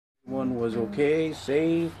everyone was okay,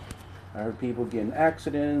 safe. I heard people getting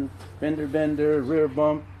accidents, fender bender, rear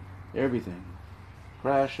bump, everything.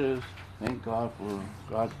 Crashes. Thank God for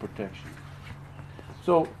God's protection.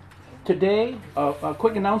 So today, a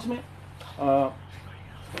quick announcement.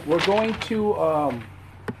 We're going to,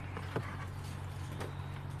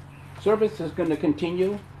 service is going to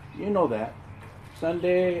continue. You know that.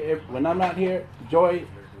 Sunday, when I'm not here, Joy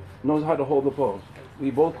knows how to hold the post. We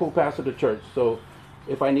both co-pastor the church. So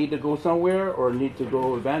if I need to go somewhere or need to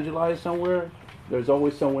go evangelize somewhere, there's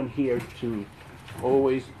always someone here to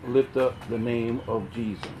always lift up the name of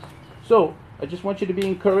Jesus. So I just want you to be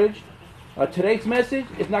encouraged. Today's message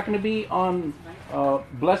is not going to be on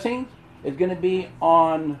blessings. It's going to be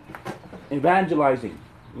on evangelizing.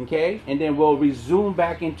 Okay? And then we'll resume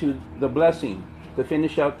back into the blessing to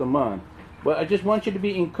finish out the month. But I just want you to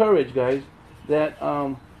be encouraged, guys, that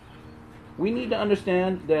we need to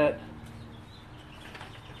understand that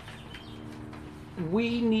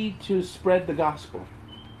we need to spread the gospel.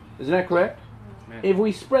 Isn't that correct? Amen. If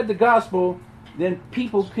we spread the gospel, then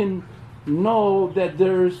people can know that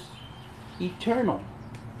there's eternity.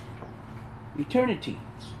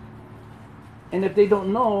 And if they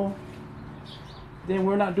don't know, then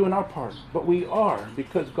we're not doing our part. But we are,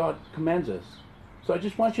 because God commands us. So I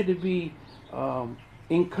just want you to be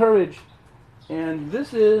encouraged. And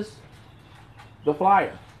this is the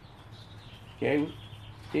flyer. Okay?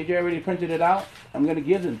 DJ already printed it out. I'm going to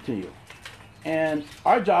give them to you. And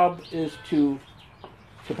our job is to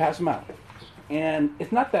pass them out. And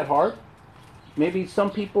it's not that hard. Maybe some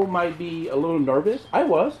people might be a little nervous. I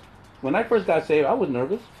was. When I first got saved, I was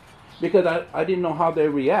nervous. Because I didn't know how they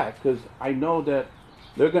react. Because I know that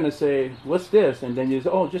they're going to say, what's this? And then you say,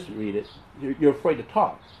 oh, just read it. You're afraid to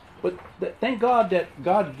talk. But thank God that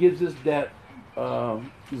God gives us that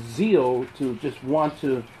zeal to just want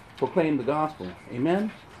to proclaim the gospel.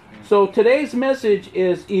 Amen? So today's message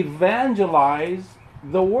is evangelize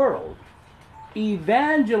the world.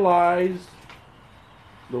 Evangelize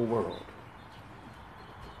the world.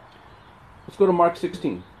 Let's go to Mark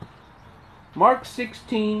 16. Mark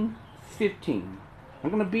 16:15. I'm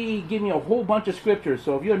going to be giving you a whole bunch of scriptures.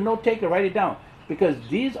 So if you're a note taker, write it down. Because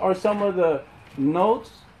these are some of the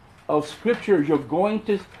notes of scripture you're going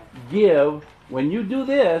to give. When you do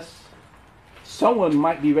this, someone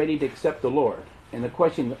might be ready to accept the Lord. And the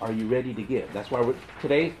question, are you ready to give? That's why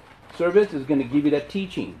today's service is going to give you that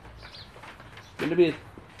teaching. It's going to be a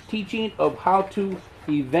teaching of how to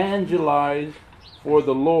evangelize for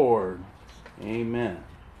the Lord. Amen.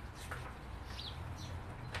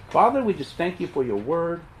 Father, we just thank you for your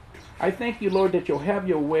word. I thank you, Lord, that you'll have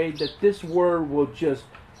your way, that this word will just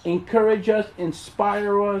encourage us,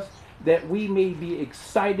 inspire us, that we may be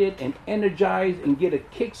excited and energized and get a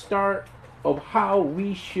kickstart of how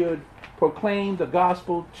we should proclaim the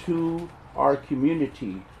gospel to our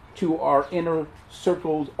community, to our inner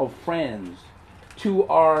circles of friends, to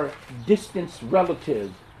our distant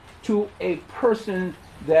relatives, to a person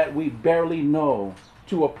that we barely know,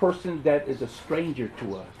 to a person that is a stranger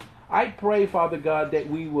to us. I pray, Father God, that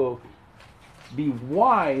we will be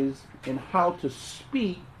wise in how to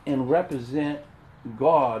speak and represent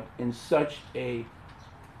God in such a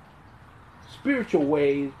spiritual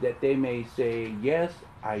way that they may say, yes,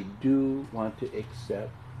 I do want to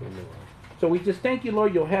accept the Lord. So we just thank you,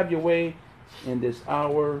 Lord, you'll have your way in this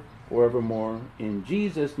hour forevermore. In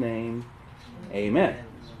Jesus' name, amen.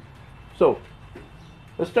 So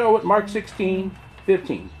let's start with Mark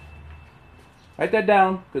 16:15. Write that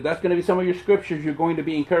down, because that's going to be some of your scriptures you're going to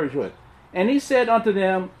be encouraged with. And he said unto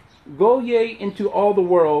them, go ye into all the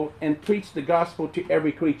world and preach the gospel to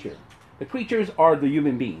every creature. The creatures are the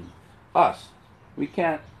human beings, us. We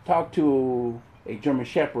can't talk to a German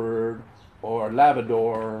Shepherd or a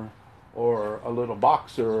Labrador or a little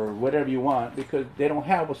boxer or whatever you want, because they don't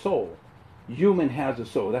have a soul. Human has a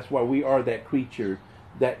soul. That's why we are that creature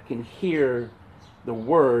that can hear the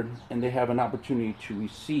word and they have an opportunity to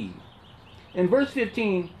receive. In verse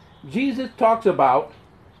 15, Jesus talks about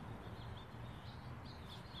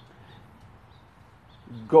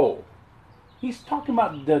go. He's talking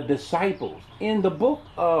about the disciples. In the book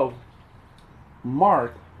of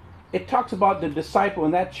Mark, it talks about the disciple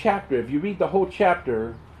in that chapter. If you read the whole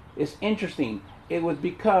chapter, it's interesting. It was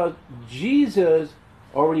because Jesus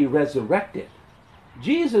already resurrected.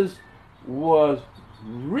 Jesus was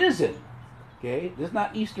risen. Okay, this is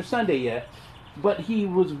not Easter Sunday yet, but he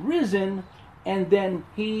was risen, and then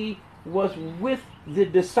he was with the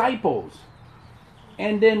disciples.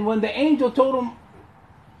 And then when the angel told him,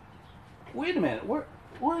 wait a minute,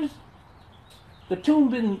 where's the tomb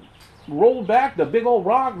been rolled back, the big old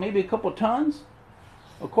rock, maybe a couple tons,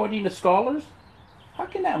 according to scholars? How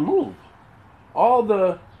can that move? All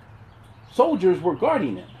the soldiers were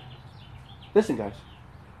guarding him. Listen, guys.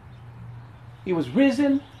 He was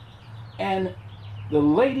risen, and the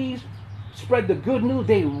ladies spread the good news.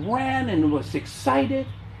 They ran and was excited,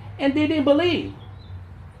 and they didn't believe.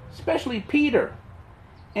 Especially Peter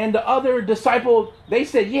and the other disciple. They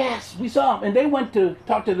said, yes, we saw him. And they went to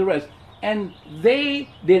talk to the rest. And they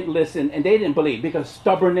didn't listen, and they didn't believe because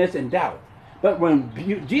stubbornness and doubt. But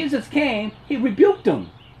when Jesus came, he rebuked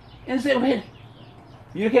them and said, wait,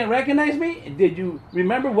 you can't recognize me? Did you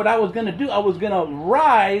remember what I was going to do? I was going to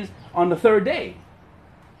rise on the third day.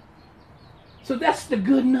 So that's the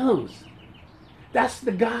good news. That's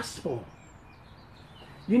the gospel.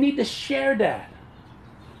 You need to share that.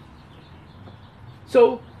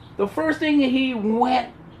 So the first thing he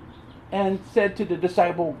went and said to the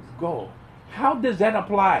disciple, go. How does that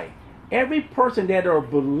apply? Every person that are a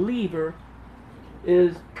believer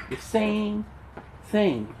is the same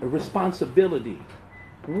thing, a responsibility.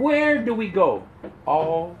 Where do we go?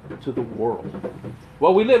 All to the world.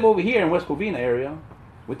 Well, we live over here in West Covina area,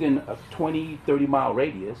 within a 20, 30 mile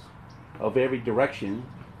radius of every direction.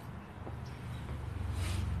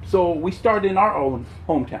 So we start in our own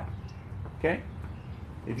hometown. Okay?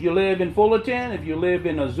 If you live in Fullerton, if you live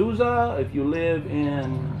in Azusa, if you live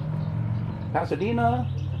in Pasadena,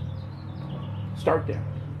 start there.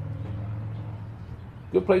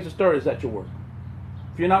 Good place to start is at your work.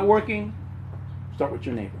 If you're not working, start with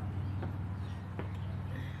your neighbor.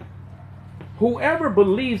 Whoever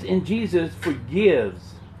believes in Jesus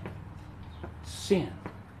forgives sin.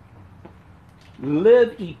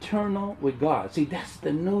 Live eternal with God. See, that's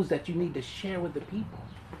the news that you need to share with the people.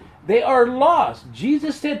 They are lost.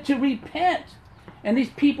 Jesus said to repent. And these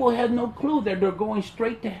people had no clue that they're going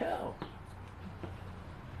straight to hell.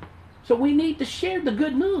 So we need to share the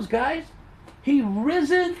good news, guys. He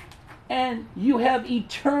risen, and you have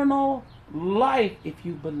eternal life if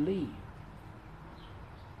you believe.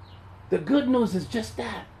 The good news is just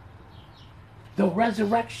that. The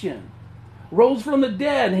resurrection. Rose from the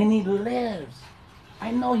dead, and he lives.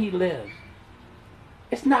 I know he lives.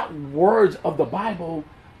 It's not words of the Bible,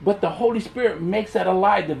 but the Holy Spirit makes that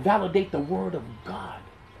alive to validate the Word of God.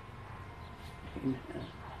 Amen.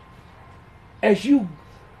 As you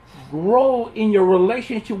grow in your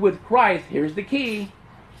relationship with Christ, here's the key.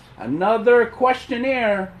 Another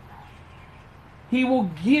questionnaire. He will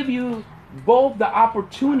give you both the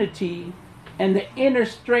opportunity and the inner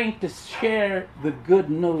strength to share the good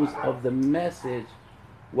news of the message,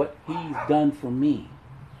 what he's done for me.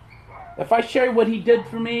 If I share what he did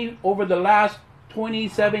for me over the last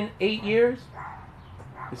 8 years,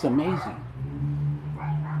 it's amazing.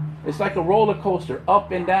 It's like a roller coaster,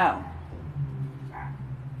 up and down.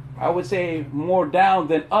 I would say more down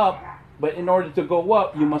than up, but in order to go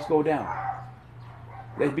up, you must go down.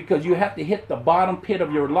 That's because you have to hit the bottom pit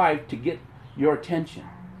of your life to get your attention.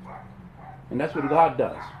 And that's what God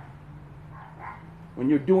does. When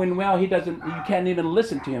you're doing well, you can't even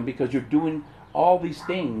listen to him because you're doing all these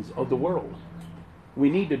things of the world.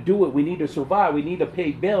 We need to do it. We need to survive. We need to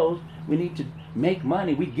pay bills. We need to make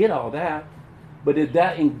money. We get all that. But did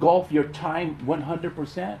that engulf your time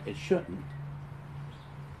 100%? It shouldn't.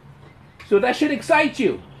 So that should excite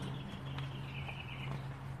you.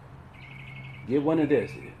 Get one of this.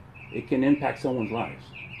 It can impact someone's lives.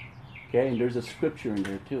 Okay, and there's a scripture in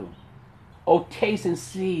there too. Oh, taste and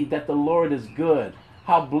see that the Lord is good.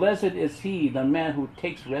 How blessed is he, the man who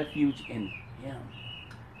takes refuge in him.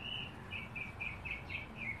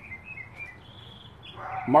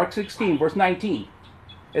 Mark 16, verse 19.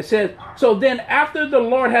 It says, so then after the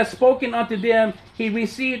Lord has spoken unto them, he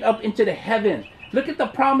received up into the heaven. Look at the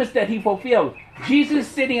promise that he fulfilled. Jesus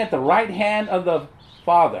sitting at the right hand of the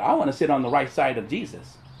Father. I want to sit on the right side of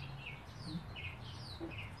Jesus.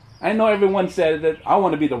 I know everyone said that I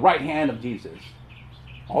want to be the right hand of Jesus.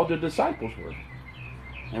 All the disciples were.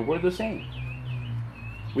 And we're the same.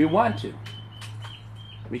 We want to.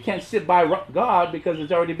 We can't sit by God because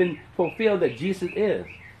it's already been fulfilled that Jesus is.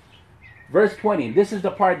 Verse 20. This is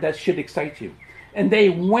the part that should excite you. And they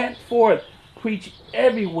went forth, preached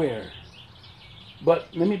everywhere. But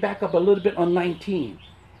let me back up a little bit on 19.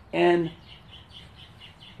 And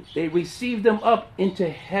they received them up into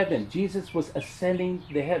heaven. Jesus was ascending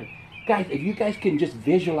to heaven. Guys, if you guys can just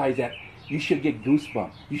visualize that, you should get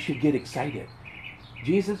goosebumps. You should get excited.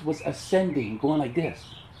 Jesus was ascending, going like this.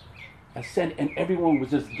 Ascend, and everyone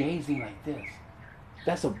was just gazing like this.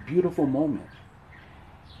 That's a beautiful moment.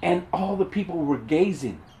 And all the people were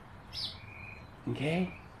gazing.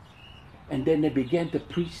 Okay? And then they began to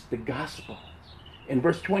preach the gospel. In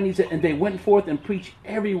verse 20 it said, and they went forth and preached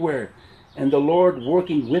everywhere. And the Lord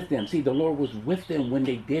working with them. See, the Lord was with them when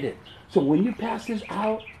they did it. So when you pass this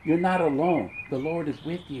out, you're not alone. The Lord is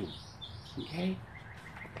with you. Okay?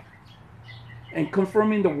 And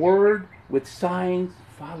confirming the word with signs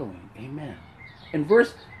following. Amen. In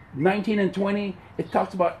verse 19 and 20, it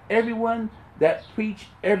talks about everyone that preached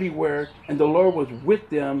everywhere, and the Lord was with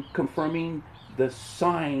them, confirming the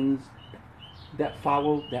signs that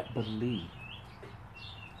follow that believe.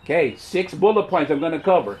 Okay, 6 bullet points I'm going to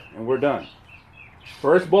cover, and we're done.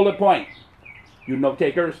 First bullet point, you note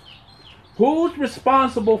takers. Who's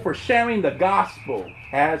responsible for sharing the gospel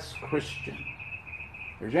as Christian?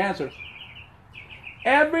 Here's your answer.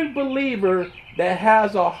 Every believer that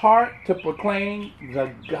has a heart to proclaim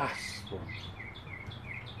the gospel.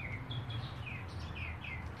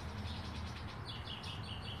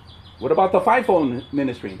 What about the fivefold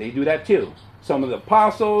ministry? They do that too. Some of the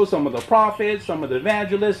apostles, some of the prophets, some of the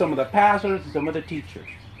evangelists, some of the pastors, and some of the teachers.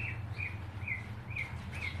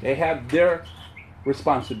 They have their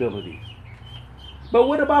responsibilities. But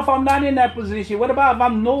what about if I'm not in that position? What about if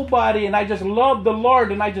I'm nobody and I just love the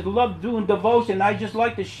Lord and I just love doing devotion and I just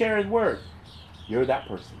like to share His word? You're that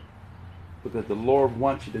person. Because the Lord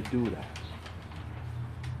wants you to do that.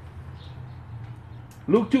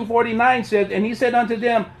 Luke 2:49 says, and He said unto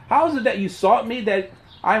them, how is it that you sought me, that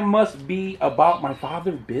I must be about my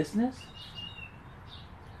Father's business?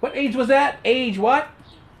 What age was that? Age what?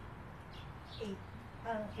 8.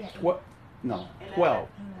 Yeah. What? No, 12.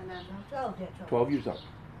 12, yeah, 12 years old.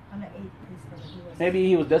 On the 8th, he was Maybe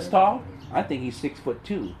he was this tall. I think he's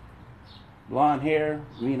 6'2". Blonde hair,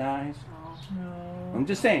 green eyes. No. I'm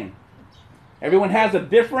just saying. Everyone has a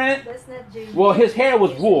different. That's not James. Well, his hair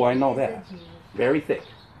was wool. I know that. That's James. Very thick.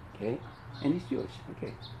 Okay, and he's Jewish.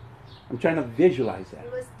 Okay, I'm trying to visualize that. He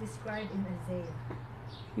was described in Isaiah.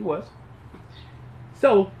 He was.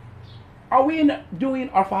 So, are we doing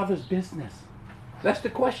our Father's business? That's the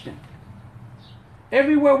question.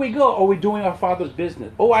 Everywhere we go, are we doing our Father's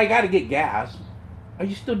business? Oh, I got to get gas. Are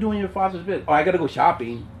you still doing your Father's business? Oh, I got to go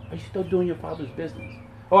shopping. Are you still doing your Father's business?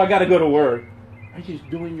 Oh, I got to go to work. Are you just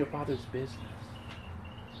doing your Father's business?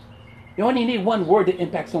 You only need one word to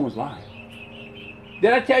impact someone's life.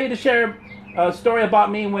 Did I tell you to share a story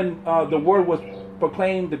about me when the word was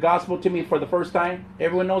proclaimed, the gospel to me for the first time?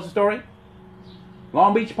 Everyone knows the story?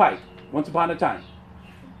 Long Beach Pike, once upon a time.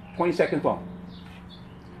 20 seconds long.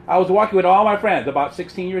 I was walking with all my friends, about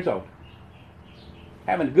 16 years old.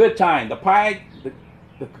 Having a good time. The Pike, the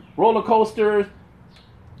roller coasters,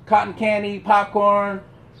 cotton candy, popcorn.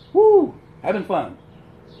 Woo! Having fun.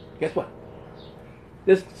 Guess what?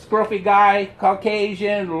 This scruffy guy,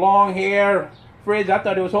 Caucasian, long hair, fridge. I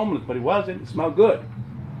thought he was homeless, but he wasn't. It smelled good.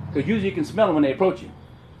 Because usually you can smell them when they approach you.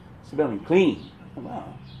 Smelling clean.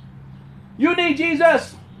 Wow. You need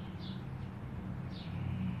Jesus.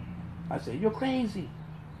 I said, you're crazy.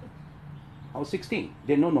 I was 16.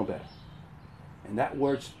 Didn't know no better. And that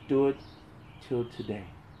word stood till today.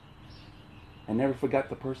 I never forgot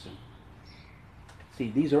the person. See,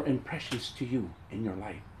 these are impressions to you in your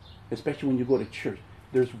life. Especially when you go to church.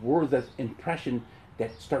 There's words that's impression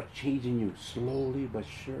that start changing you slowly but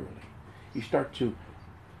surely. You start to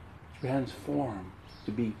transform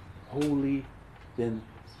to be holy, then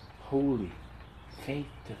holy, faith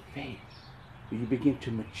to faith. You begin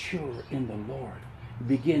to mature in the Lord. You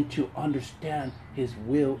begin to understand His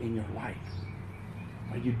will in your life.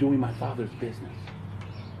 Are you doing my Father's business?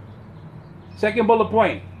 Second bullet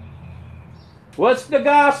point. What's the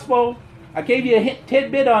gospel? I gave you a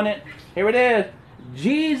tidbit on it. Here it is.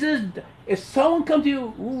 Jesus, if someone comes to you,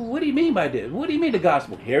 what do you mean by this? What do you mean the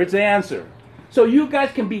gospel? Here's the answer. So you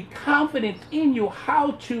guys can be confident in you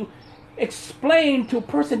how to explain to a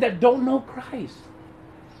person that don't know Christ.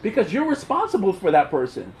 Because you're responsible for that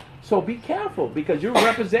person. So be careful because you're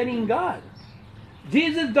representing God.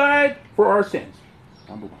 Jesus died for our sins.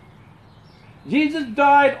 Number one. Jesus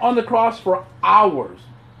died on the cross for hours,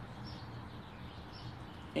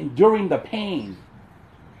 enduring the pain.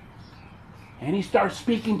 And He starts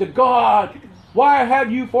speaking to God. Why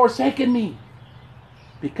have you forsaken me?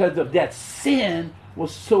 Because of that sin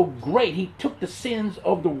was so great. He took the sins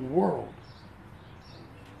of the world.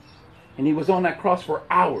 And He was on that cross for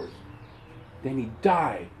hours. Then He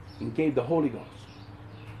died and gave the Holy Ghost.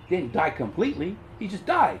 He didn't die completely. He just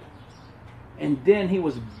died. And then He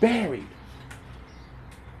was buried.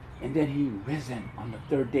 And then He risen on the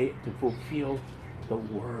third day to fulfill the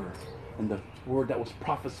word. And the word that was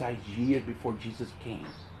prophesied years before Jesus came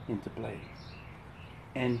into play.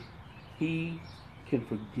 And He can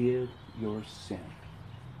forgive your sin.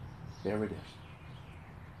 There it is.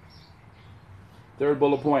 Third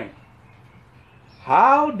bullet point.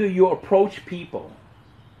 How do you approach people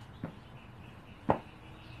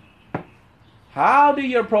How do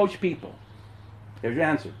you approach people? Here's your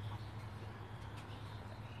answer.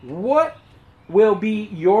 What will be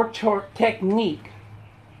your technique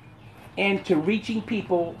into reaching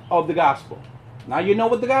people of the gospel? Now you know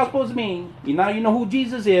what the gospels mean. Now you know who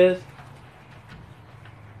Jesus is.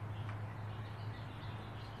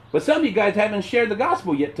 But some of you guys haven't shared the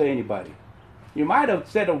gospel yet to anybody. You might have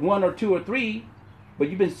said a 1 or 2 or 3, but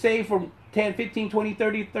you've been saved for 10, 15, 20,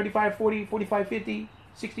 30, 35, 40, 45, 50,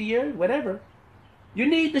 60 years, whatever. You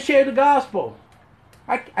need to share the gospel.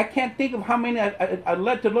 I can't think of how many I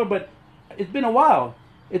led to the Lord, but it's been a while.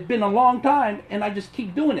 It's been a long time, and I just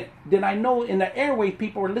keep doing it. Then I know in the airway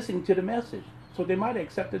people are listening to the message, so they might have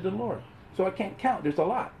accepted the Lord. So I can't count. There's a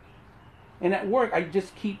lot. And at work, I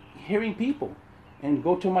just keep hearing people and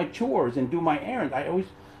go to my chores and do my errands. I always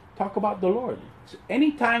talk about the Lord. So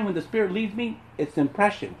anytime when the Spirit leads me, it's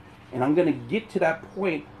impression. And I'm going to get to that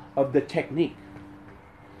point of the technique.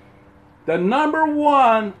 The number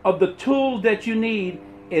one of the tools that you need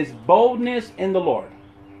is boldness in the Lord.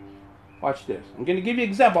 Watch this. I'm going to give you an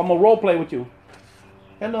example. I'm going to role play with you.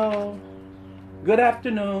 Hello. Good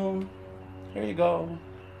afternoon. Here you go.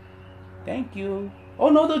 Thank you. Oh,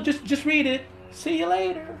 no, just read it. See you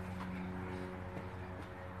later.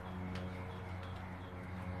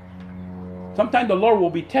 Sometimes the Lord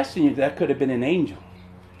will be testing you. That could have been an angel.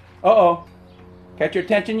 Uh-oh. Catch your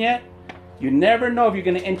attention yet? You never know if you're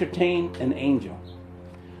going to entertain an angel.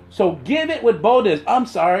 So give it with boldness. I'm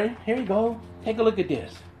sorry. Here you go. Take a look at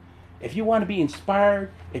this. If you want to be inspired,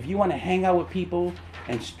 if you want to hang out with people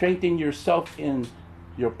and strengthen yourself in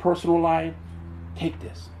your personal life, take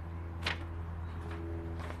this.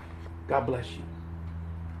 God bless you.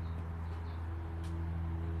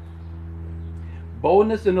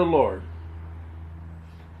 Boldness in the Lord.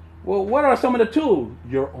 Well, what are some of the tools?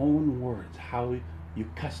 Your own words. How you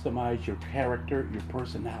customize your character, your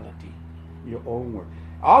personality. Your own word.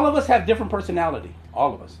 All of us have different personality.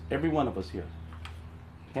 All of us. Every one of us here.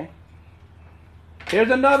 Okay?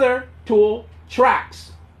 Here's another tool.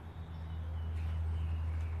 Tracks.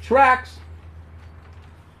 Tracks.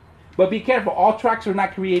 But be careful. All tracks are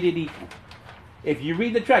not created equal. If you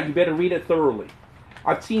read the track, you better read it thoroughly.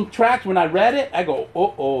 I've seen tracks, when I read it, I go,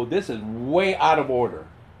 oh, this is way out of order.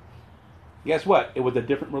 Guess what? It was a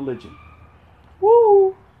different religion.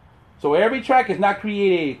 Woo! So every track is not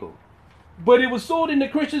created equal. But it was sold in the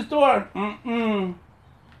Christian store.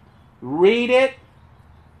 Read it.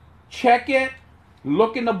 Check it.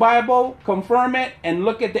 Look in the Bible. Confirm it. And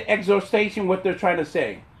look at the exhortation, what they're trying to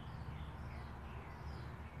say.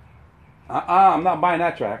 I'm not buying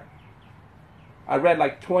that track. I read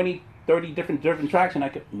like 20, 30 different tracks, and I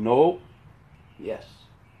could, no. Yes.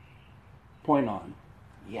 Point on.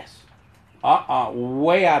 Yes.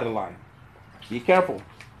 Way out of line. Be careful.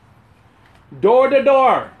 Door to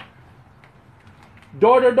door.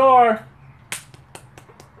 Door to door.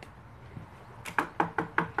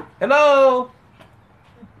 Hello.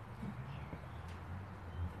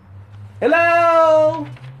 Hello.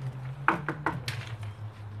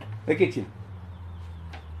 Look at you.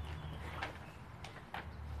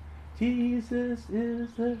 Jesus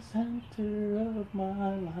is the center of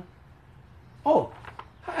my life. Oh,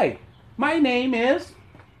 hi. My name is...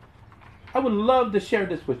 I would love to share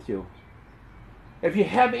this with you. If you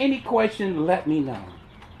have any questions, let me know.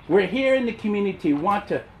 We're here in the community, want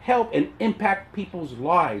to help and impact people's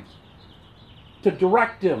lives, to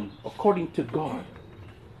direct them according to God.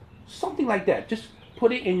 Something like that. Just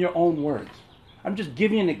put it in your own words. I'm just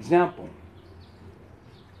giving you an example.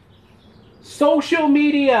 Social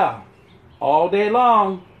media, all day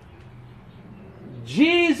long.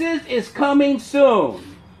 Jesus is coming soon.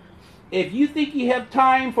 If you think you have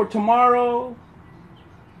time for tomorrow,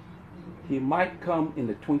 he might come in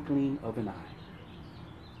the twinkling of an eye.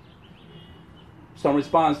 Some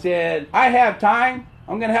response said, I have time.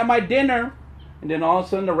 I'm going to have my dinner. And then all of a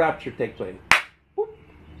sudden the rapture takes place. Whoop.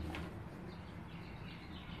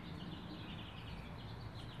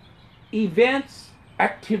 Events,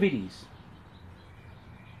 activities.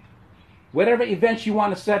 Whatever events you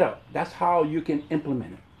want to set up, that's how you can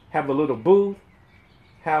implement it. Have a little booth.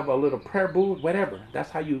 Have a little prayer booth, whatever.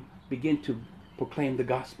 That's how you begin to proclaim the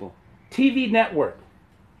gospel. TV network.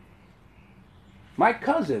 My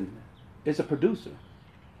cousin is a producer.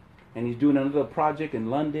 And he's doing another project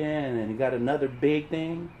in London, and he got another big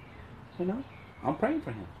thing. You know, I'm praying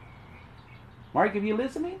for him. Mark, if you're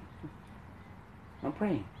listening, I'm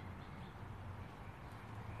praying.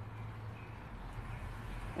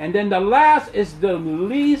 And then the last is the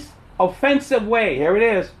least offensive way. Here it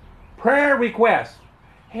is. Prayer request.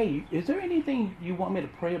 Hey, is there anything you want me to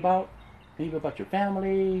pray about? Maybe about your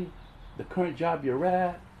family, the current job you're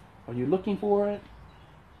at, Are you looking for it?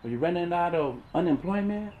 Are you running out of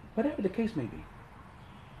unemployment? Whatever the case may be.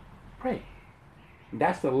 Pray.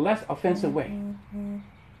 That's the less offensive way.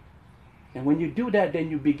 And when you do that, then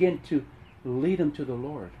you begin to lead them to the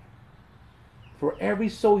Lord. For every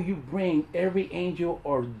soul you bring, every angel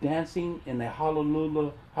are dancing in a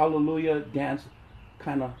hallelujah dance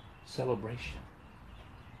kind of celebration.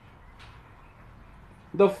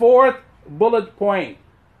 The fourth bullet point.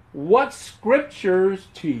 What scriptures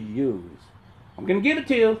to use? I'm going to give it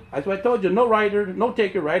to you. That's what I told you. No writer, no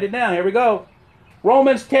taker. Write it down. Here we go.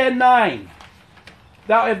 Romans 10:9.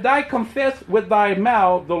 Thou, if thou confess with thy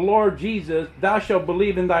mouth the Lord Jesus, thou shalt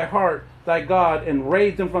believe in thy heart thy God and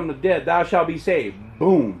raise him from the dead, thou shalt be saved.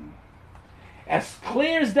 Boom. As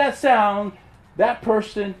clear as that sound, that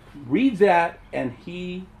person reads that and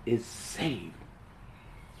he is saved.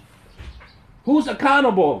 Who's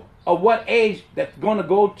accountable of what age that's going to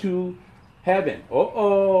go to heaven?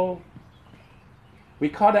 We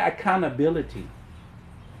call that accountability.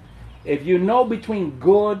 If you know between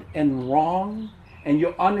good and wrong, and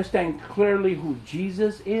you understand clearly who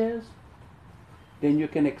Jesus is, then you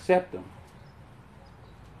can accept him.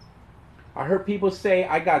 I heard people say,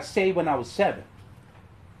 I got saved when I was 7.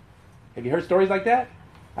 Have you heard stories like that?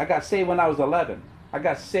 I got saved when I was 11. I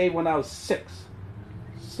got saved when I was 6.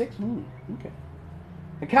 6? Okay.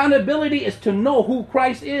 Accountability is to know who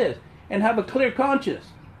Christ is and have a clear conscience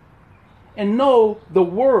and know the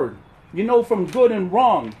word. You know from good and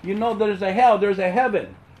wrong. You know there's a hell, there's a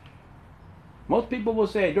heaven. Most people will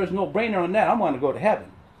say there's no brainer on that. I want to go to heaven.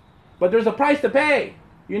 But there's a price to pay.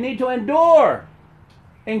 You need to endure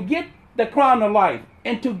and get the crown of life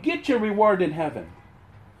and to get your reward in heaven.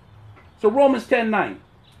 So Romans 10:9.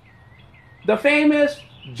 The famous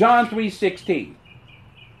John 3:16.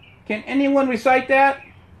 Can anyone recite that?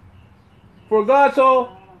 For God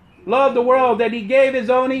so loved the world that he gave his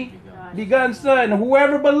only begotten Son.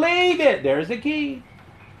 Whoever believe it, there's the key.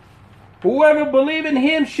 Whoever believe in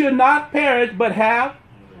him should not perish but have.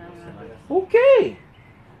 Okay.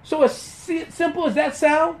 So as simple as that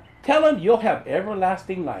sound, tell him you'll have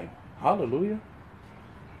everlasting life. Hallelujah.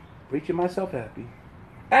 Preaching myself happy.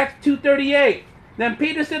 Acts 2:38. Then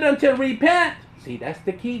Peter said unto him, repent. See, that's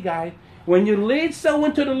the key, guys. When you lead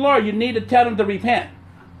someone to the Lord, you need to tell them to repent.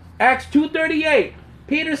 Acts 2:38.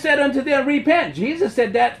 Peter said unto them, repent. Jesus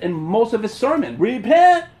said that in most of his sermon.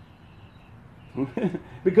 Repent.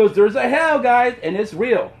 Because there's a hell, guys, and it's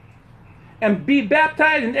real. And be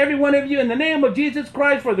baptized in every one of you in the name of Jesus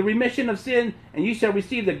Christ for the remission of sin, and you shall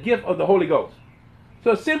receive the gift of the Holy Ghost.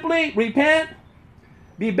 So simply repent,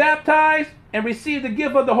 be baptized, and receive the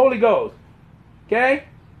gift of the Holy Ghost. Okay?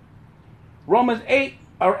 Romans 8,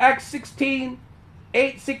 or Acts 16,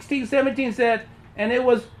 8, 16, 17 said, and it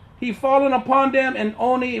was he fallen upon them and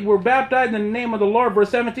only were baptized in the name of the Lord. Verse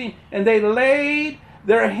 17, and they laid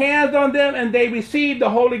their hands on them and they received the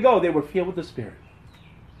Holy Ghost. They were filled with the Spirit.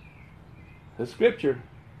 The scripture.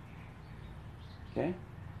 Okay.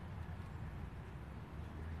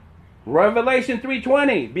 Revelation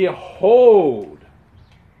 3:20. Behold,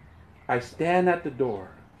 I stand at the door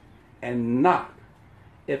and knock.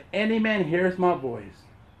 If any man hears my voice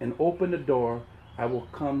and open the door, I will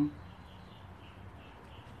come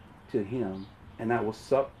to him and I will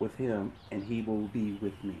sup with him and he will be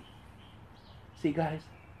with me. See, guys,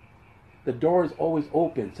 the door is always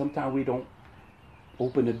open. Sometimes we don't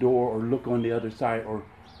open the door or look on the other side, or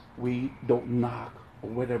we don't knock, or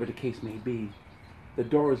whatever the case may be. The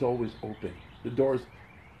door is always open.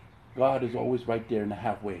 God is always right there in the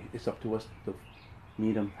halfway. It's up to us to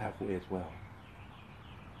meet him halfway as well.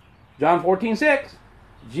 John 14:6.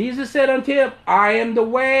 Jesus said unto him, I am the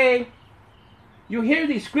way. You hear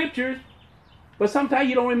these scriptures, but sometimes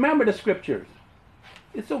you don't remember the scriptures.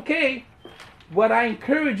 It's okay. But I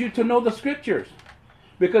encourage you to know the scriptures.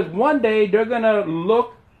 Because one day they're going to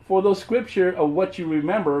look for the scripture of what you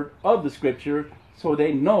remembered of the scripture so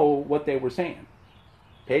they know what they were saying.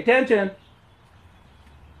 Pay attention.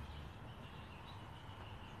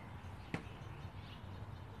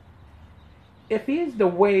 If he is the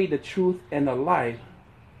way, the truth, and the life,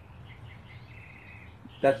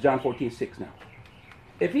 that's John 14:6 now.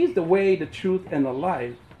 If he's the way, the truth, and the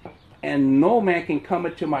life, and no man can come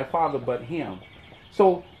unto my Father but him.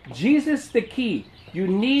 So Jesus the key. You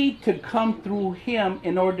need to come through him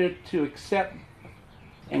in order to accept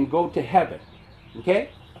and go to heaven. Okay?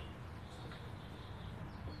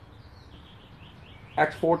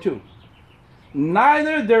 Acts 4:2.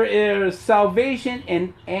 Neither there is salvation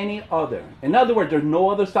in any other. In other words, there's no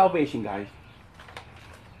other salvation, guys.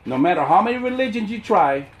 No matter how many religions you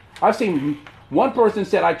try. I've seen One person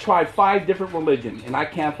said, I tried 5 different religions and I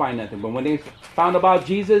can't find nothing. But when they found about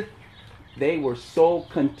Jesus, they were so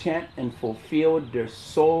content and fulfilled. Their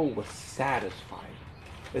soul was satisfied.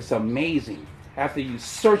 It's amazing. After you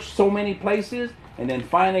search so many places, and then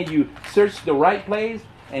finally you search the right place,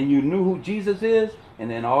 and you knew who Jesus is, and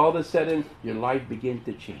then all of a sudden your life begins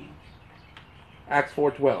to change. Acts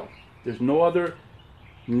 4:12. There's no other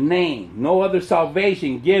name, no other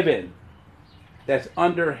salvation given that's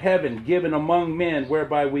under heaven, given among men,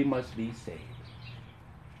 whereby we must be saved.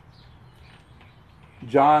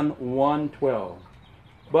 John 1:12.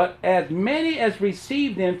 But as many as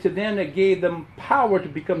received him, to them that gave them power to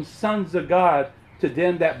become sons of God, to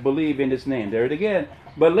them that believe in his name. There it again.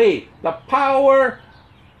 Believe. The power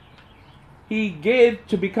he gave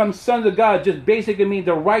to become sons of God just basically means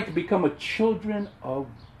the right to become a children of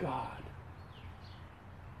God.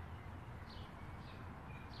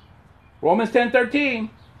 Romans 10:13.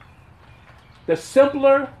 The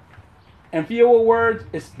simpler and fewer words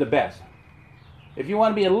is the best. If you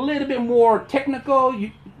want to be a little bit more technical,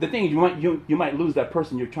 the thing is you might lose that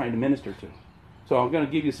person you're trying to minister to. So I'm going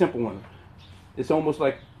to give you a simple one. It's almost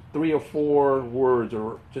like 3 or 4 words,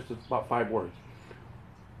 or just about 5 words.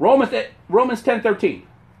 Romans 10:13.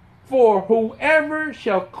 For whoever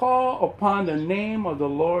shall call upon the name of the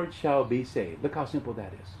Lord shall be saved. Look how simple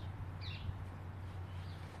that is.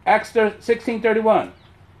 Acts 16:31.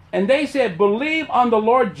 And they said, believe on the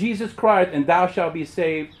Lord Jesus Christ, and thou shalt be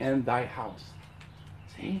saved in thy house.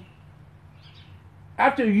 See?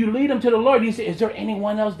 After you lead them to the Lord, you say, is there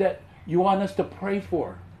anyone else that you want us to pray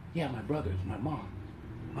for? Yeah, my brothers, my mom.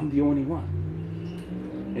 I'm the only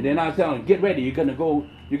one. And then I tell them, get ready, you're going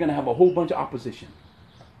to have a whole bunch of opposition.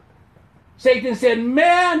 Satan said,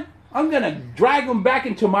 man, I'm going to drag them back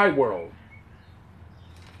into my world.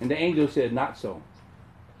 And the angel said, not so.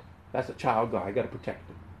 That's a child of God. I got to protect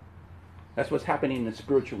them. That's what's happening in the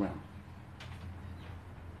spiritual realm.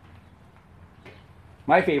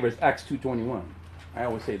 My favorite is Acts 2:21. I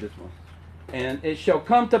always say this one. And it shall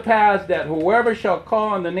come to pass that whoever shall call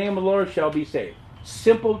on the name of the Lord shall be saved.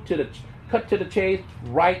 Simple, cut to the chase,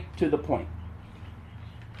 right to the point.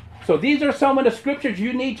 So these are some of the scriptures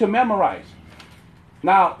you need to memorize.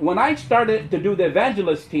 Now, when I started to do the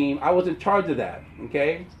evangelist team, I was in charge of that,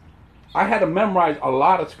 okay? I had to memorize a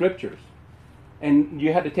lot of scriptures. And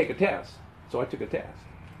you had to take a test. So I took a test.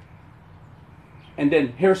 And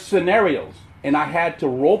then here's scenarios. And I had to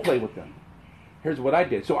role play with them. Here's what I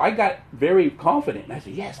did. So I got very confident. And I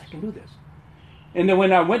said, yes, I can do this. And then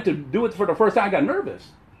when I went to do it for the first time, I got nervous.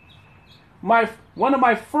 One of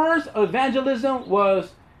my first evangelism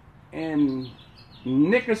was in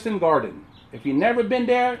Nickerson Garden. If you've never been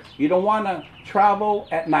there, you don't want to travel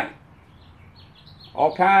at night.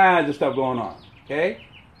 All kinds of stuff going on. Okay?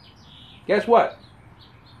 Guess what?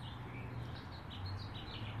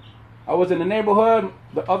 I was in the neighborhood.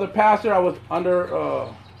 The other pastor, I was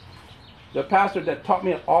under the pastor that taught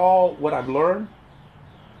me all what I've learned.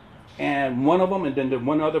 And one of them, and then the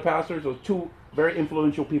one other pastor, those 2 very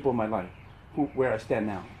influential people in my life, where I stand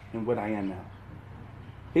now and what I am now.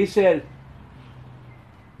 He said,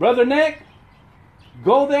 Brother Nick,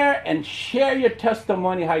 go there and share your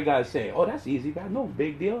testimony how you guys say. Oh, that's easy, guys. No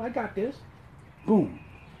big deal. I got this. Boom.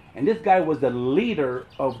 And this guy was the leader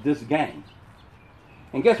of this gang.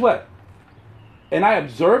 And guess what? And I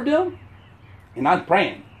observed him, and I'm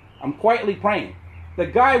praying. I'm quietly praying. The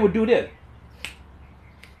guy would do this.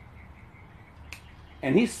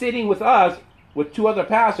 And he's sitting with us, with 2 other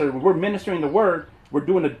pastors. We're ministering the word. We're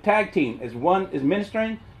doing a tag team. As one is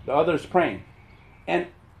ministering, the other is praying. And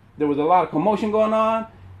there was a lot of commotion going on.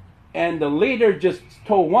 And the leader just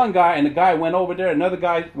told one guy, and the guy went over there. Another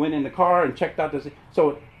guy went in the car and checked out this.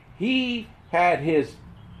 So he had his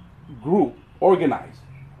group organized.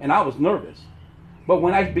 And I was nervous. But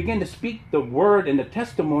when I began to speak the word and the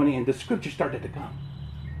testimony, and the scripture started to come.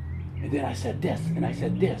 And then I said this, and I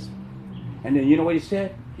said this. And then you know what he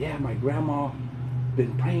said? Yeah, my grandma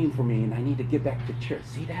been praying for me, and I need to get back to church.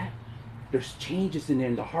 See that? There's changes in there,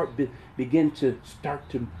 and the heart begin to start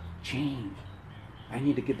to change. I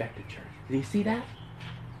need to get back to church. Did you see that?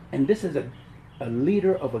 And this is a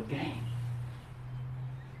leader of a gang.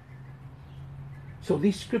 So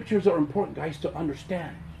these scriptures are important, guys, to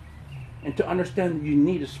understand. And to understand, you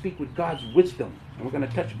need to speak with God's wisdom. And we're going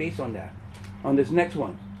to touch base on that, on this next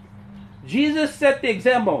one. Jesus set the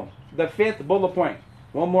example, the 5th bullet point.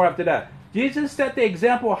 One more after that. Jesus set the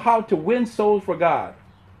example of how to win souls for God.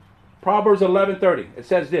 Proverbs 11:30. It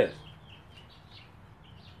says this.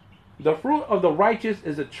 The fruit of the righteous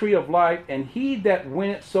is a tree of life, and he that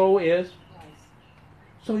winneth soul is wise.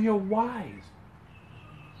 So you're wise.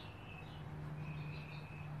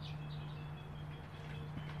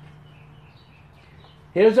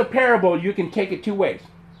 Here's a parable. You can take it two ways.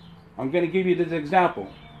 I'm going to give you this example.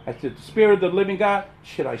 I said, Spirit of the living God,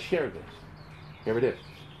 should I share this? Here it is.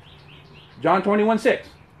 John 21:6.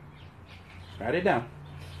 Write it down.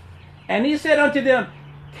 And he said unto them,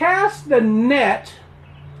 cast the net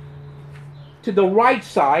to the right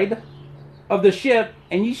side of the ship,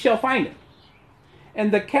 and ye shall find it.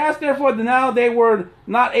 And the cast, therefore, now they were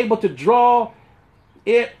not able to draw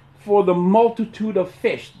it for the multitude of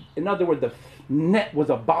fish. In other words, the net was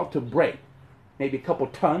about to break, maybe a couple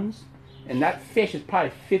tons, and that fish is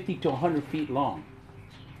probably 50 to 100 feet long.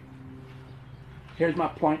 Here's my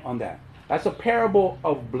point on that. That's a parable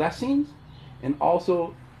of blessings, and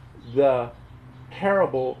also the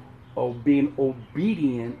parable of being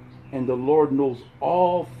obedient, and the Lord knows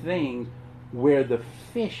all things where the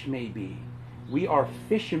fish may be. We are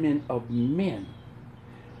fishermen of men.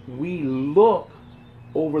 We look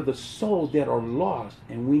over the souls that are lost,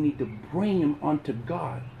 and we need to bring them unto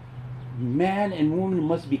God. Man and woman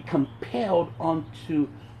must be compelled unto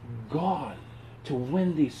God to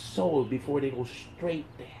win these souls before they go straight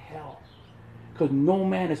to hell. Because no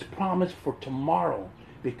man is promised for tomorrow,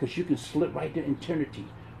 because you can slip right to eternity,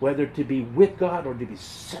 whether to be with God or to be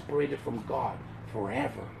separated from God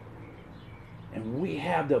forever. And we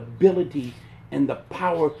have the ability and the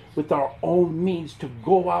power with our own means to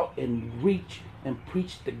go out and reach and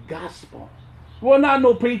preach the gospel. Well, not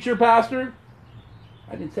no preacher, pastor.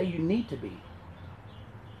 I didn't say you need to be.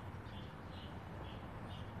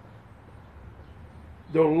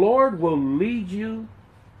 The Lord will lead you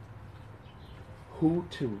who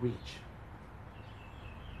to reach.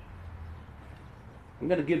 I'm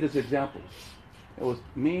going to give this example. It was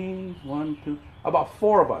me, one, two, about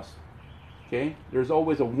four of us. Okay? There's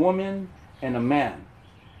always a woman and a man.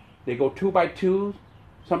 They go 2 by 2.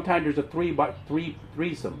 Sometimes there's a 3 by 3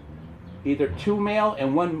 threesome. Either 2 male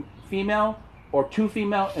and 1 female, or 2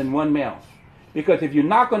 female and 1 male. Because if you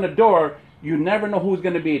knock on the door, you never know who's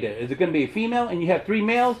going to be there. Is it going to be a female and you have 3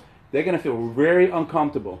 males? They're going to feel very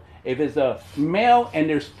uncomfortable. If it's a male and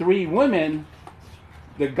there's 3 women,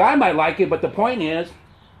 the guy might like it, but the point is,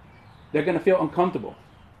 they're going to feel uncomfortable.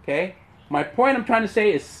 Okay? My point I'm trying to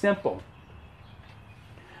say is simple.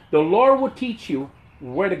 The Lord will teach you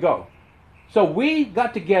where to go. So we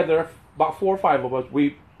got together, about 4 or 5 of us.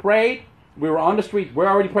 We prayed. We were on the street. We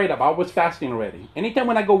already prayed up. I was fasting already. Anytime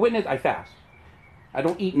when I go witness, I fast. I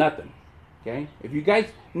don't eat nothing. Okay? If you guys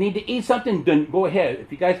need to eat something, then go ahead.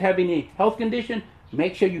 If you guys have any health condition,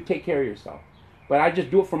 make sure you take care of yourself. But I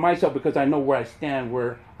just do it for myself because I know where I stand,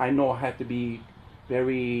 where I know I have to be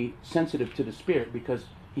very sensitive to the Spirit because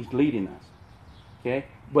He's leading us. Okay?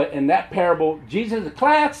 But in that parable, Jesus said,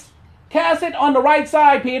 cast it on the right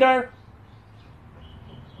side, Peter.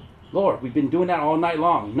 Lord, we've been doing that all night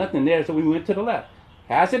long. Nothing there, so we went to the left.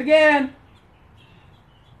 Cast it again.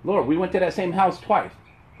 Lord, we went to that same house twice.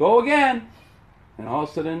 Go again. And all of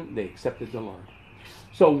a sudden, they accepted the Lord.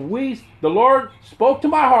 So the Lord spoke to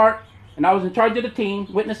my heart, and I was in charge of the team,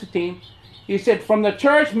 witness the team. He said, from the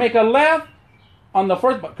church, make a left on the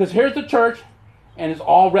first, because here's the church, and it's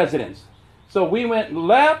all residents. So we went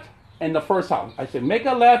left in the first house. I said, make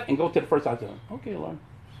a left and go to the first house. I said, okay, Lord.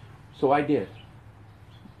 So I did.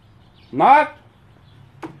 Knock.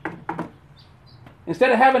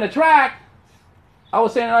 Instead of having a track, I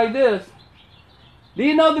was saying like this. Do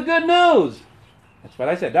you know the good news? That's what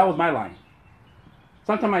I said. That was my line.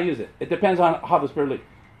 Sometimes I use it. It depends on how the Spirit leads.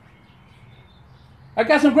 I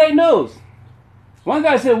got some great news. One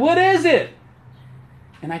guy said, what is it?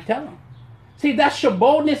 And I tell him. See, that's your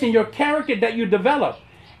boldness and your character that you develop.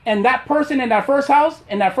 And that person in that first house,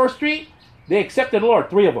 in that first street, they accepted the Lord,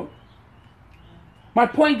 3 of them. My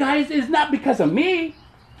point, guys, is not because of me.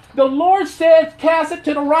 The Lord said, cast it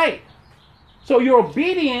to the right. So your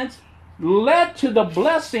obedience led to the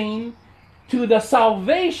blessing, to the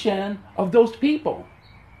salvation of those people.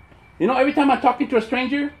 You know, every time I'm talking to a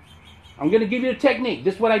stranger, I'm going to give you a technique.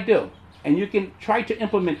 This is what I do. And you can try to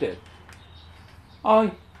implement it.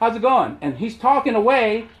 Oh, how's it going? And he's talking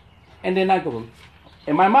away, and then I go,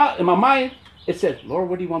 in my mind, it says, Lord,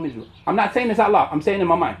 what do you want me to do? I'm not saying this out loud. I'm saying in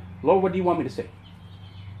my mind, Lord, what do you want me to say?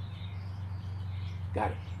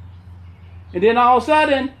 Got it. And then all of a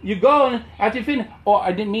sudden, you go and after you finish, oh,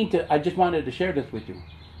 I didn't mean to, I just wanted to share this with you.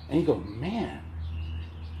 And you go, man,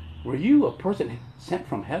 were you a person sent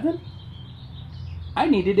from heaven? I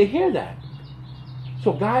needed to hear that.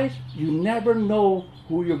 So guys, you never know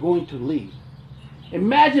who you're going to lead.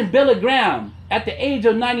 Imagine Billy Graham at the age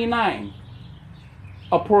of 99,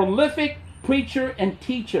 a prolific preacher and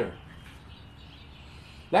teacher.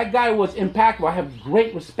 That guy was impactful. I have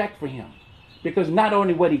great respect for him because not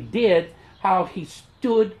only what he did, how he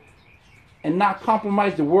stood and not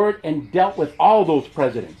compromised the word and dealt with all those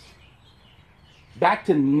presidents. Back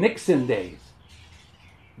to Nixon days,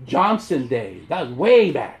 Johnson days. That was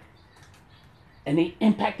way back. And he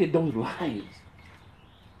impacted those lives.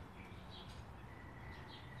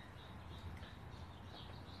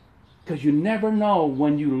 Because you never know,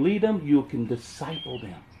 when you lead them, you can disciple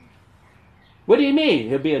them. What do you mean?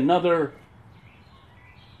 He'll be another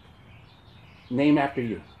name after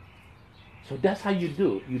you. So that's how you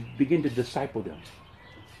do it. You begin to disciple them.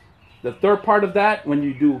 The third part of that, when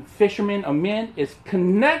you do fishermen of men, is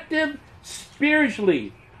connective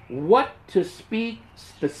spiritually. What to speak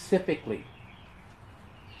specifically.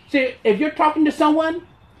 See, if you're talking to someone,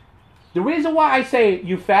 the reason why I say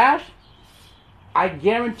you fast, I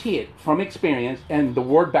guarantee it from experience, and the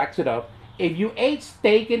word backs it up. If you ate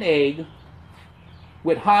steak and egg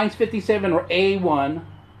with Heinz 57 or A1,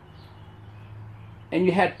 and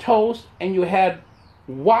you had toast and you had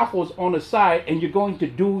waffles on the side, and you're going to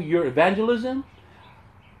do your evangelism,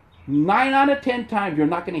 9 out of 10 times you're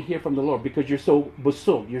not going to hear from the Lord, because you're so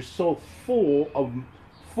basul, you're so full of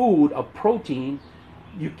food, of protein,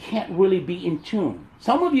 you can't really be in tune.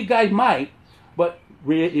 Some of you guys might, but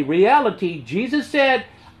in reality, Jesus said,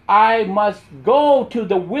 I must go to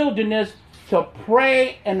the wilderness to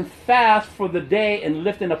pray and fast for the day and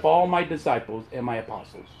lifting up all my disciples and my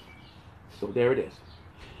apostles. So there it is.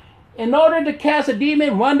 In order to cast a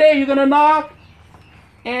demon, one day you're going to knock,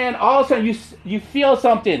 and all of a sudden you feel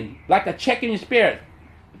something, like a check in your spirit.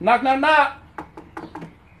 Knock, knock, knock.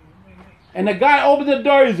 And the guy opens the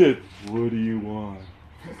door, he says, what do you want?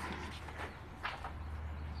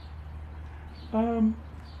 I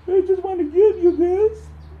just want to give you this.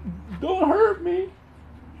 Don't hurt me.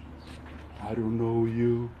 I don't know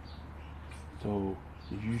you, so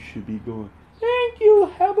you should be going, thank you,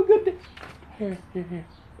 have a good day. Here.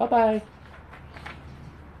 Bye-bye.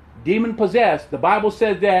 Demon possessed. The Bible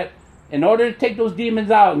says that in order to take those demons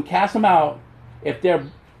out and cast them out, if they're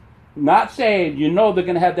not saved, you know they're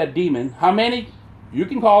going to have that demon. How many? You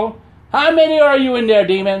can call them. How many are you in there,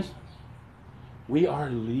 demons? We are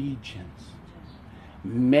legions.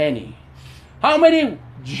 Many. How many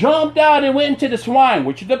jumped out and went into the swine,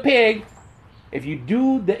 which is the pig? If you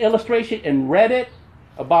do the illustration and read it,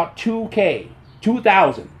 about 2K,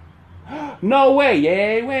 2,000. No way,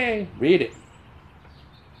 yay way. Read it.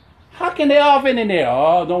 How can they all fit in there?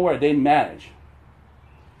 Oh, don't worry, they manage.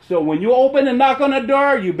 So when you open and knock on the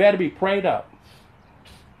door, you better be prayed up.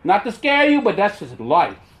 Not to scare you, but that's just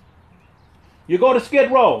life. You go to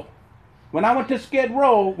Skid Row. When I went to Skid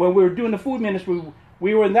Row, when we were doing the food ministry,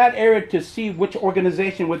 we were in that area to see which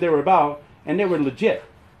organization what they were about, and they were legit.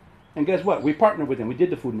 And guess what? We partnered with them. We did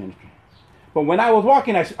the food ministry. But when I was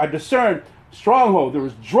walking, I discerned stronghold. There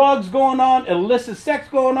was drugs going on, illicit sex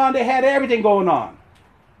going on. They had everything going on.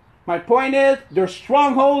 My point is, there's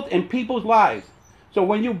strongholds in people's lives. So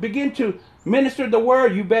when you begin to minister the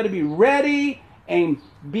word, you better be ready and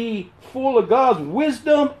be full of God's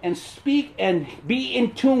wisdom and speak and be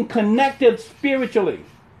in tune, connected spiritually.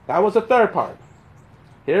 That was the third part.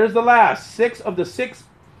 Here's the last, 6 of the 6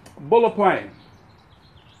 bullet points.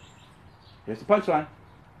 Here's the punchline.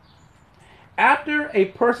 After a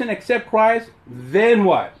person accepts Christ, then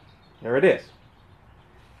what? There it is.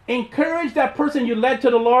 Encourage that person you led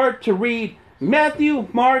to the Lord to read Matthew,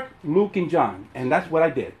 Mark, Luke, and John. And that's what I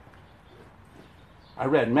did. I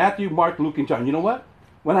read Matthew, Mark, Luke, and John. You know what?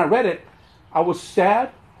 When I read it, I was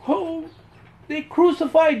sad. Oh, they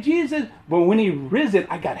crucified Jesus. But when he risen,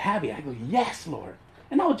 I got happy. I go, yes, Lord.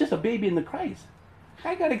 And I was just a baby in the Christ.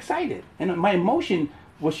 I got excited. And my emotion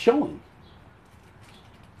was showing.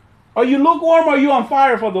 Are you lukewarm or are you on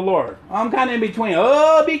fire for the Lord? I'm kind of in between.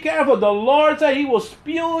 Oh, be careful. The Lord said he will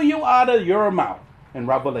spew you out of your mouth in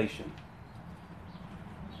Revelation.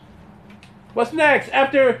 What's next?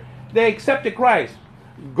 After they accepted Christ,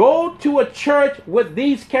 go to a church with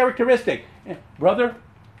these characteristics. Brother,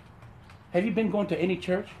 have you been going to any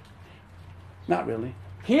church? Not really.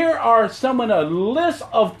 Here are some of the list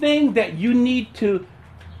of things that you need to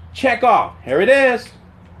check off. Here it is.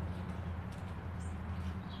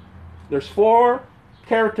 There's 4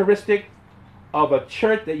 characteristics of a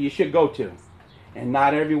church that you should go to. And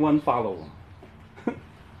not everyone follow them.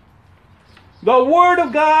 The Word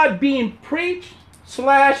of God being preached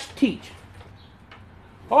 / teach.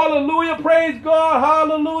 Hallelujah, praise God,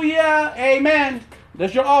 hallelujah, amen.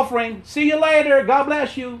 That's your offering. See you later, God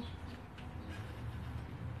bless you.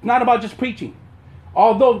 It's not about just preaching.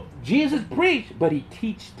 Although Jesus preached, but he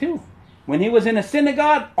teach too. When he was in the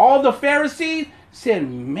synagogue, all the Pharisees said,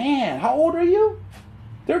 man, how old are you?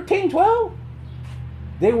 13, 12?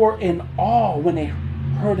 They were in awe when they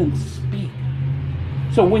heard him speak.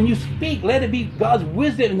 So when you speak, let it be God's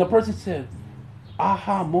wisdom. And the person says,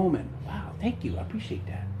 aha moment. Wow, thank you. I appreciate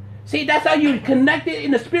that. See, that's how you connect it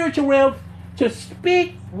in the spiritual realm to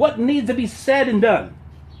speak what needs to be said and done.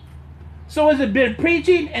 So has it been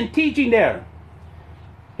preaching and teaching there?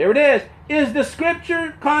 Here it is. Is the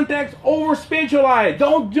scripture context over spiritualized?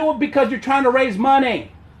 Don't do it because you're trying to raise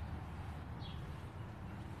money.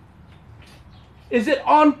 Is it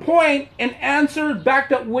on point and answered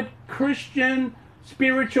backed up with Christian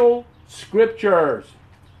spiritual scriptures?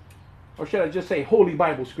 Or should I just say Holy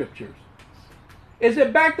Bible scriptures? Is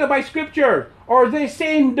it backed up by scripture? Or are they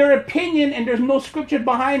saying their opinion and there's no scripture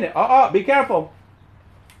behind it? Be careful.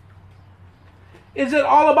 Is it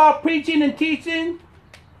all about preaching and teaching?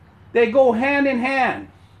 They go hand in hand.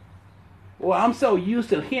 Well, I'm so used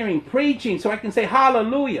to hearing preaching so I can say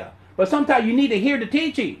hallelujah. But sometimes you need to hear the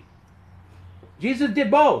teaching. Jesus did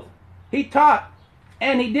both. He taught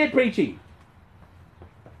and he did preaching.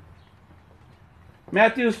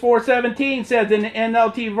 Matthew 4:17 says in the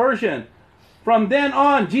NLT version, from then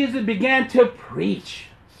on, Jesus began to preach.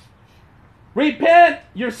 Repent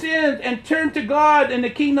your sins and turn to God, and the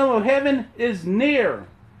kingdom of heaven is near.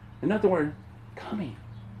 In other words, coming.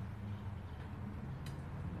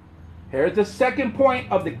 Here's the second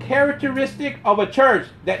point of the characteristic of a church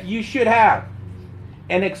that you should have.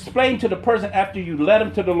 And explain to the person after you led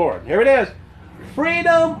them to the Lord. Here it is.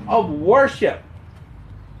 Freedom of worship.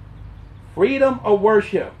 Freedom of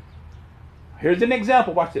worship. Here's an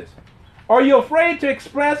example. Watch this. Are you afraid to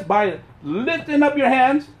express by lifting up your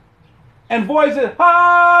hands and voices,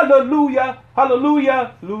 hallelujah,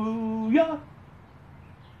 hallelujah, hallelujah?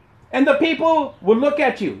 And the people will look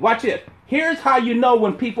at you. Watch it. Here's how you know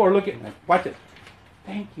when people are looking. Watch it.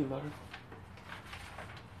 Thank you, Lord.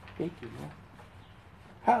 Thank you, Lord.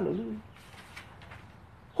 Hallelujah.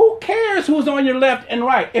 Who cares who's on your left and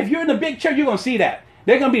right? If you're in the big church, you're going to see that.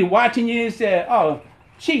 They're going to be watching you and say, oh,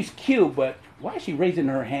 she's cute, but why is she raising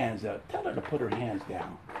her hands up? Tell her to put her hands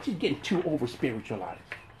down. She's getting too over-spiritualized.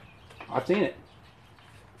 I've seen it.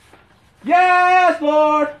 Yes,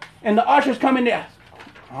 Lord. And the ushers come in there.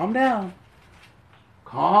 Calm down.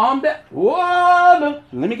 Calm down. Whoa.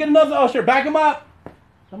 Let me get another usher. Back him up.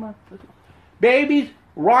 Come on. Babies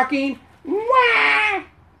rocking. Wah!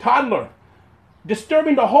 Toddler.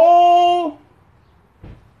 Disturbing the whole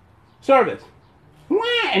service. Wah!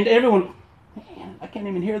 And everyone, man, I can't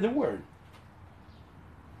even hear the word.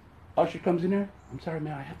 Usher comes in there. I'm sorry,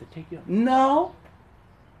 man, I have to take you up. No.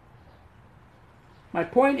 My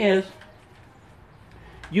point is,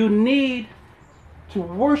 you need to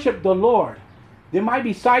worship the Lord. There might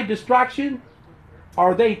be side distraction.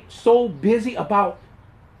 Are they so busy about,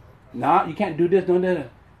 nah, you can't do this, don't do that.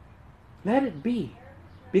 Let it be.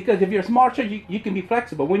 Because if you're a small church, you can be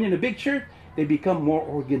flexible. When you're in a big church, they become more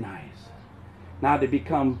organized. Now they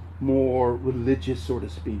become more religious, so to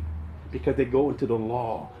speak. Because they go into the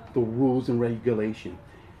law, the rules and regulation.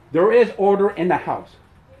 There is order in the house.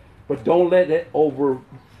 But don't let it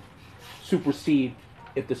supersede.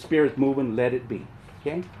 If the Spirit's moving, let it be.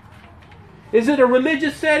 Okay? Is it a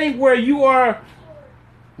religious setting where you are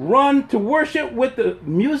run to worship with the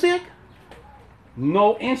music?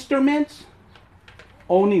 No instruments?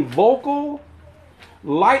 Only vocal?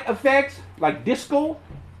 Light effects like disco?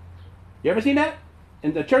 You ever seen that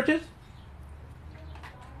in the churches?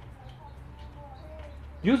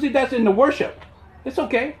 Usually that's in the worship. It's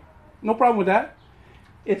okay. No problem with that.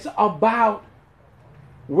 It's about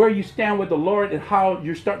where you stand with the Lord and how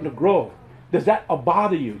you're starting to grow. Does that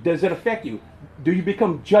bother you? Does it affect you? Do you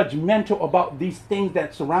become judgmental about these things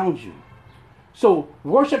that surround you? So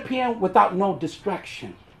worship Him without no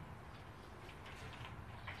distraction.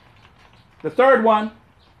 The third one,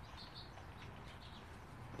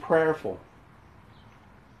 prayerful.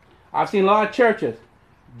 I've seen a lot of churches.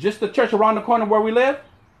 Just the church around the corner where we live,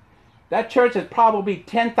 that church is probably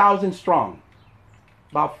 10,000 strong.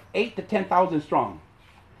 About 8 to 10,000 strong.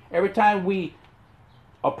 Every time we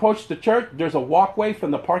approach the church, there's a walkway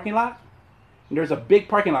from the parking lot. And there's a big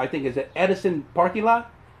parking lot. I think it's an Edison parking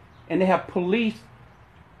lot. And they have police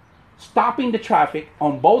stopping the traffic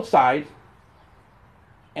on both sides.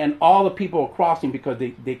 And all the people are crossing because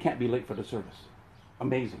they can't be late for the service.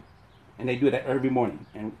 Amazing. And they do that every morning.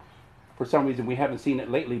 And for some reason we haven't seen it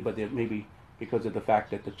lately, but it may be because of the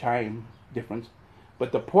fact that the time difference.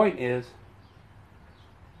 But the point is,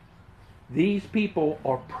 these people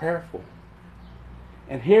are prayerful.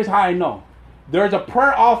 And here's how I know. There's a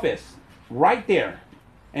prayer office right there.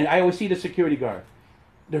 And I always see the security guard.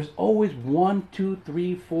 There's always 1, 2,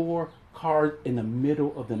 3, 4 cars in the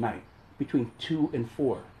middle of the night. Between 2 and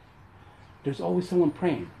 4. There's always someone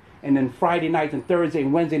praying. And then Friday nights and Thursday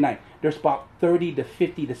and Wednesday night, there's about 30 to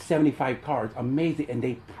 50 to 75 cars. Amazing. And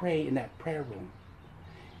they pray in that prayer room.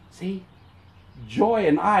 See, Joy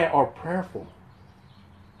and I are prayerful.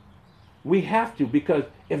 We have to, because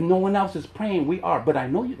if no one else is praying, we are. But I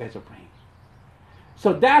know you guys are praying.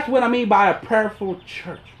 So that's what I mean by a prayerful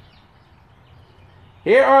church.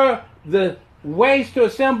 Here are the ways to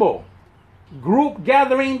assemble. Group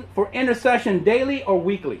gathering for intercession daily or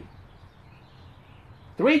weekly.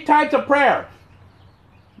 3 types of prayer.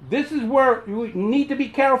 This is where you need to be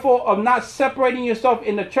careful of not separating yourself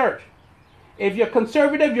in the church. If you're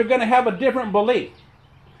conservative, you're going to have a different belief.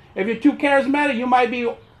 If you're too charismatic, you might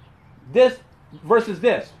be this versus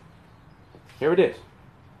this. Here it is.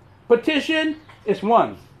 Petition is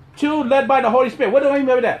 1. 2, led by the Holy Spirit. What do I mean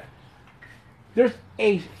by that? There's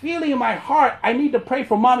a feeling in my heart, I need to pray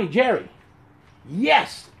for Mommy Jerry.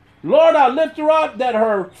 Yes. Lord, I lift her up that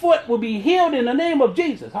her foot will be healed in the name of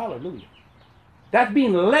Jesus. Hallelujah. That's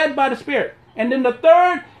being led by the Spirit. And then the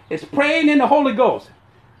third is praying in the Holy Ghost.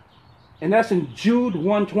 And that's in Jude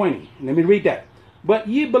 1:20. Let me read that. But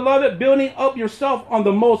ye beloved, building up yourself on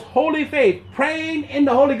the most holy faith, praying in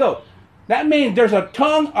the Holy Ghost. That means there's a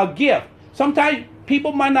tongue, a gift. Sometimes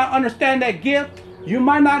people might not understand that gift. You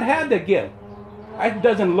might not have that gift. I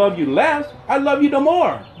doesn't love you less. I love you the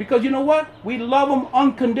more. Because you know what? We love them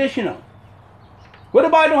unconditional. What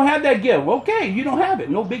if I don't have that gift? Okay, you don't have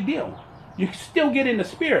it. No big deal. You still get in the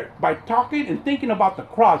Spirit by talking and thinking about the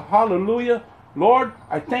cross. Hallelujah. Lord,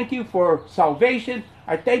 I thank you for salvation.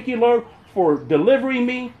 I thank you, Lord, for delivering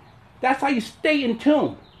me. That's how you stay in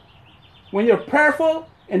tune. When you're prayerful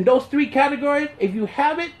in those 3 categories, if you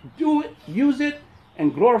have it, do it, use it,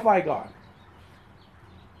 and glorify God.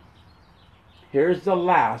 Here's the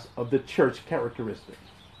last of the church characteristics.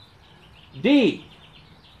 D,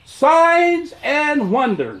 signs and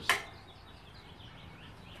wonders.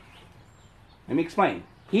 Let me explain.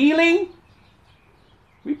 Healing.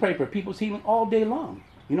 We pray for people's healing all day long.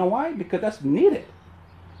 You know why? Because that's needed.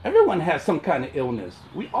 Everyone has some kind of illness.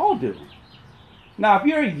 We all do. Now, if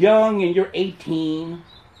you're young and you're 18,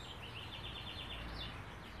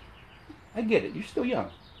 I get it. You're still young.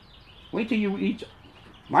 Wait till you reach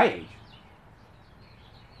my age.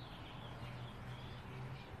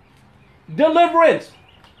 Deliverance.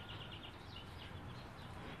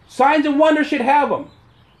 Signs and wonders should have them.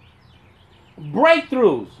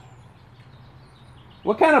 Breakthroughs.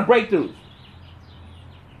 What kind of breakthroughs?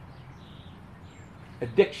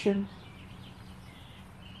 Addiction,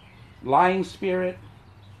 lying spirit,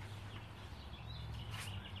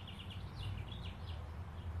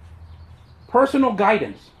 personal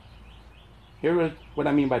guidance. Here is what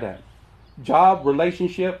I mean by that. Job,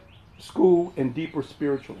 relationship, school, and deeper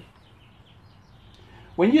spiritual.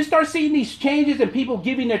 When you start seeing these changes and people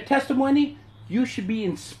giving their testimony, you should be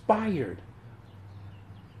inspired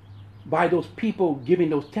by those people giving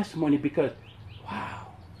those testimony because, wow,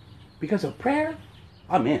 because of prayer,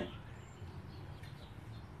 I'm in.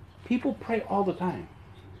 People pray all the time.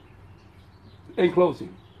 In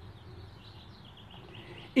closing,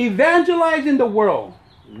 evangelizing the world,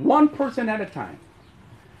 one person at a time,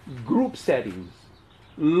 group settings,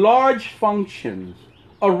 large functions,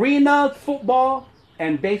 arena, football,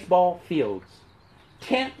 and baseball fields,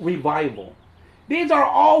 tent revival. These are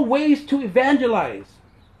all ways to evangelize.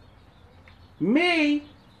 Me,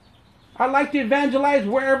 I like to evangelize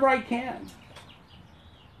wherever I can.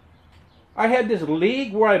 I had this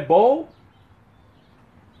league where I bowl,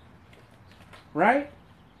 right?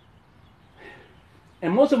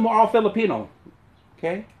 And most of them are all Filipino,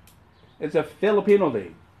 okay? It's a Filipino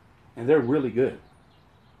league, and they're really good.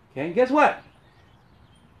 Okay, and guess what?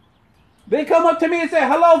 They come up to me and say,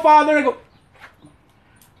 hello, Father. I go,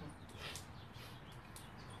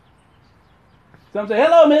 some say,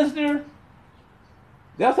 hello, mister.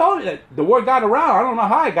 That's all. The word got around. I don't know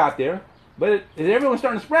how I got there. But as everyone's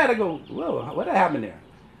starting to spread, I go, whoa, what happened there?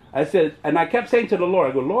 I said, and I kept saying to the Lord,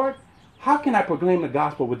 I go, Lord, how can I proclaim the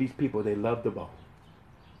gospel with these people? They love the ball.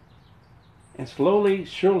 And slowly,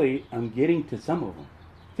 surely, I'm getting to some of them.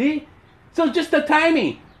 See? So just the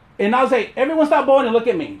timing. And I'll say, everyone stop bowling and look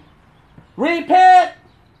at me. Repent!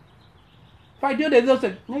 If I do that, they'll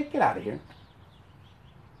say, hey, get out of here.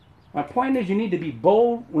 My point is, you need to be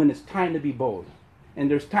bold when it's time to be bold. And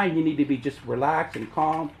there's time you need to be just relaxed and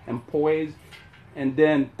calm and poised. And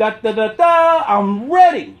then, da-da-da-da, I'm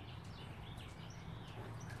ready.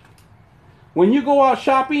 When you go out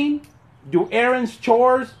shopping, do errands,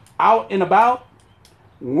 chores, out and about,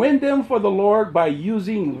 win them for the Lord by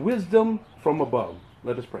using wisdom from above.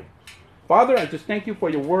 Let us pray. Father, I just thank you for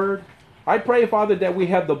your word. I pray, Father, that we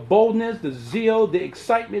have the boldness, the zeal, the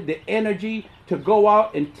excitement, the energy to go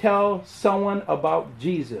out and tell someone about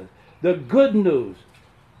Jesus. The good news,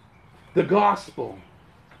 the gospel.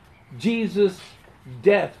 Jesus'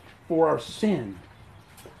 death for our sin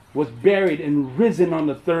was buried and risen on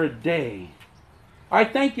the third day. I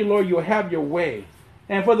thank you, Lord, you'll have your way.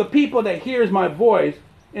 And for the people that hears my voice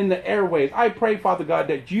in the airways, I pray, Father God,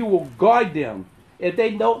 that you will guide them. If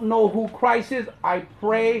they don't know who Christ is, I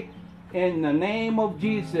pray in the name of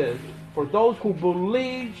Jesus, for those who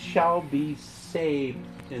believe shall be saved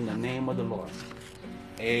in the name of the Lord.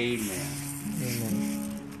 Amen. Amen.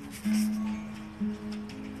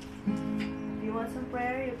 If you want some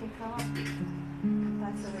prayer, you can come up.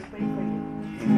 Pastor will pray for you.